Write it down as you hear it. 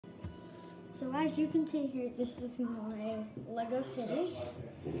So as you can see here, this is my Lego city.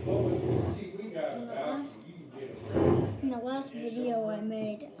 In the last video I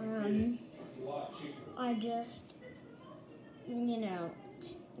made, I just,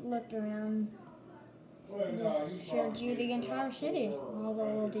 looked around and just showed you the entire city, all the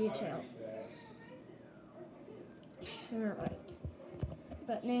little details. Alright.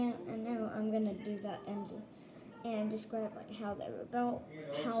 But now I'm gonna do that and describe like how they were built,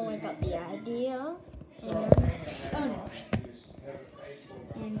 how I got the idea, and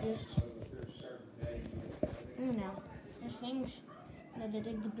just the things that I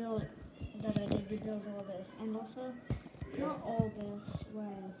did to build all this, and also not all this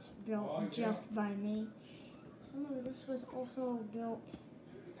was built just by me. Some of this was also built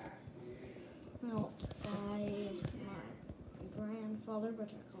by my grandfather,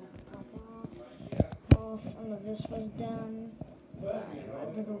 which I call Papa. Some of this was done by my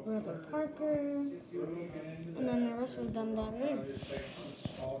little brother Parker, and then the rest was done by me.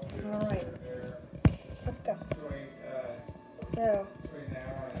 Alright, let's go. So,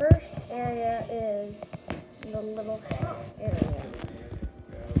 first area is the little house area.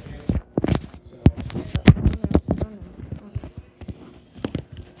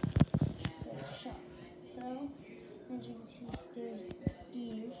 So, as you can see, there's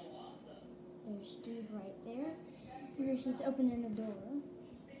Steve. There's Steve right there. Here he's opening the door.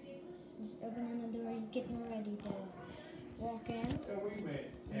 He's getting ready to walk in.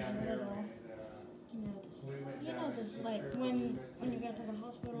 This like when you go to the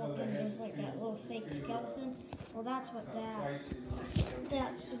hospital and there's like that little fake skeleton. Well, that's what that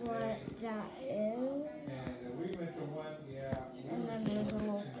is. And then there's a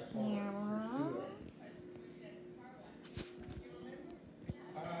little camera.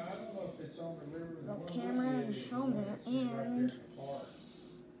 Little camera and helmet, and as you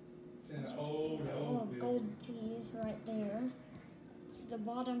can see, the little gold piece right there. It's the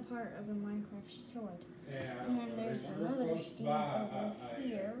bottom part of a Minecraft sword. And then there's another Steve over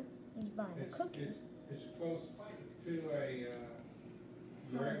here who's buying a cookie. It's close to a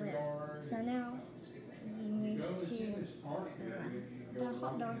graveyard. So now we move to the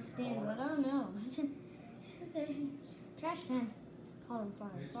hot dog stand. But oh no, the trash can caught on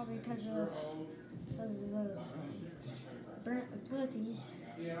fire. Probably because of those burnt glizzies.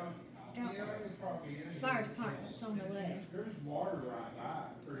 Don't worry. Fire department's on the way. There's water right by,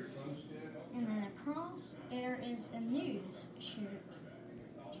 pretty close to it. And then across there is a news shirt.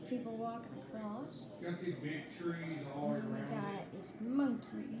 There's people walking across. Got these big trees all and then around. We got these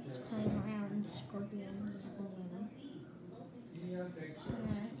monkeys playing around, scorpions, banana. Yeah, I think so.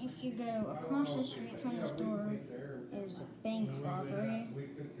 And then if you go across the street from the store, there's a bank robbery.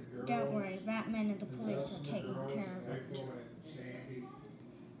 Don't worry, Batman and the police are taking care of it.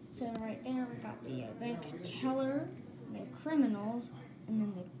 So right there we got the bank's teller, the criminals, and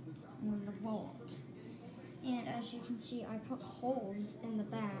then the vault. And as you can see, I put holes in the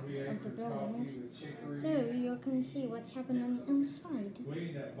back of the buildings so you can see what's happening inside.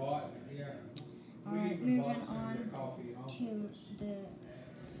 Alright, moving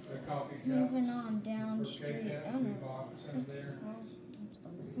on down street. Oh no. Okay, well, that's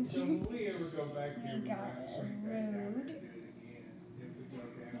bummer. We got a road.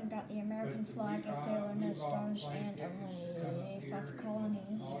 We got the American flag if there were no stars and only 5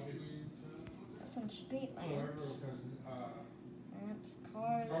 colonies. Got some street lamps.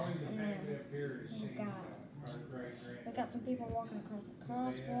 Cars, and then we got some people walking across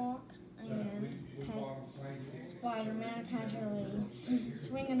the crosswalk, and Spider-Man casually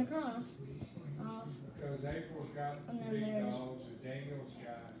swinging across.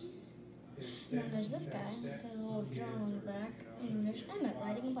 And then there's this guy with a little drum on the back, and there's Emmett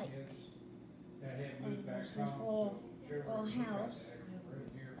riding a bike. And there's this little house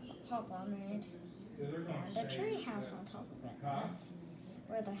that Papa made, and a tree house on top of it. That's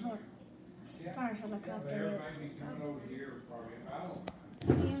where the fire helicopter is. So,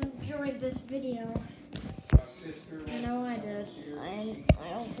 if you enjoyed this video, I know I did. And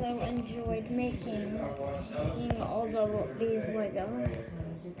I also enjoyed making all these Legos.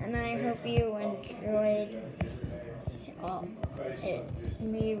 And I hope you enjoyed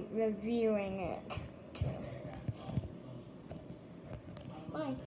me reviewing it too. Bye.